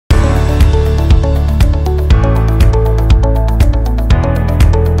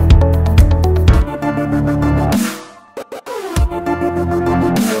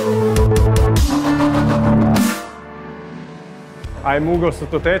I'm Ugo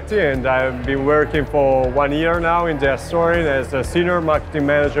Sottotetti and I've been working for 1 year now in DiaSorin as a Senior Marketing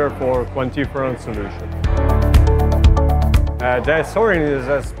Manager for Quantiferon solution. DiaSorin is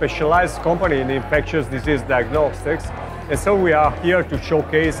a specialized company in infectious disease diagnostics, and so we are here to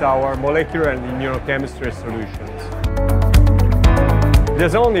showcase our molecular and immunochemistry solutions.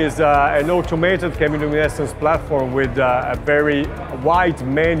 DiaSorin is an automated chemiluminescence platform with a very wide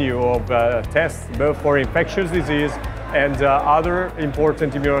menu of tests, both for infectious disease and other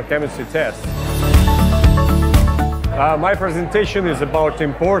important immunochemistry tests. My presentation is about the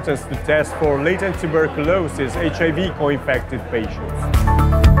importance to test for latent tuberculosis HIV co-infected patients.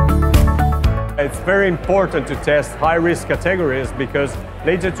 It's very important to test high-risk categories because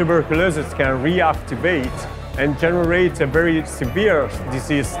latent tuberculosis can reactivate and generate a very severe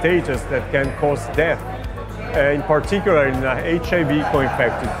disease status that can cause death, in particular in HIV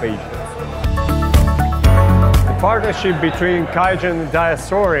co-infected patients. The partnership between QIAGEN and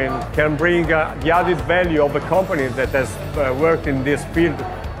DiaSorin can bring the added value of a company that has worked in this field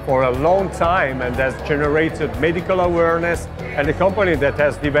for a long time and has generated medical awareness, and a company that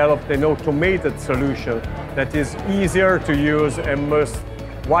has developed an automated solution that is easier to use and most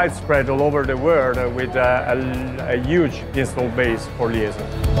widespread all over the world with a huge install base for LIAISON.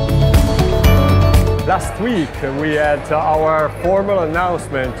 Last week we had our formal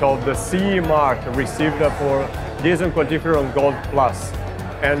announcement of the CE mark received for LIAISON Quantiferon Gold Plus,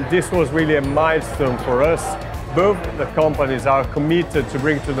 and this was really a milestone for us. Both the companies are committed to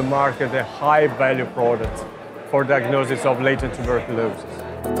bring to the market a high-value product for diagnosis of latent tuberculosis.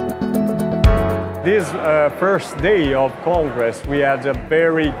 This first day of Congress, we had a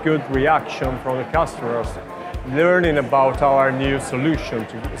very good reaction from the customers, learning about our new solution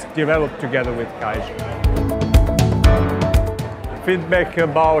developed together with QIAGEN. Feedback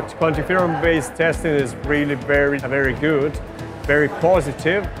about Quantiferon-based testing is really very good, very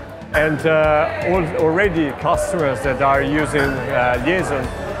positive, and already customers that are using LIAISON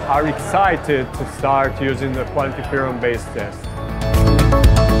are excited to start using the Quantiferon-based test.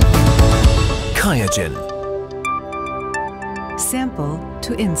 QIAGEN. Sample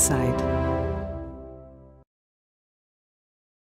to insight.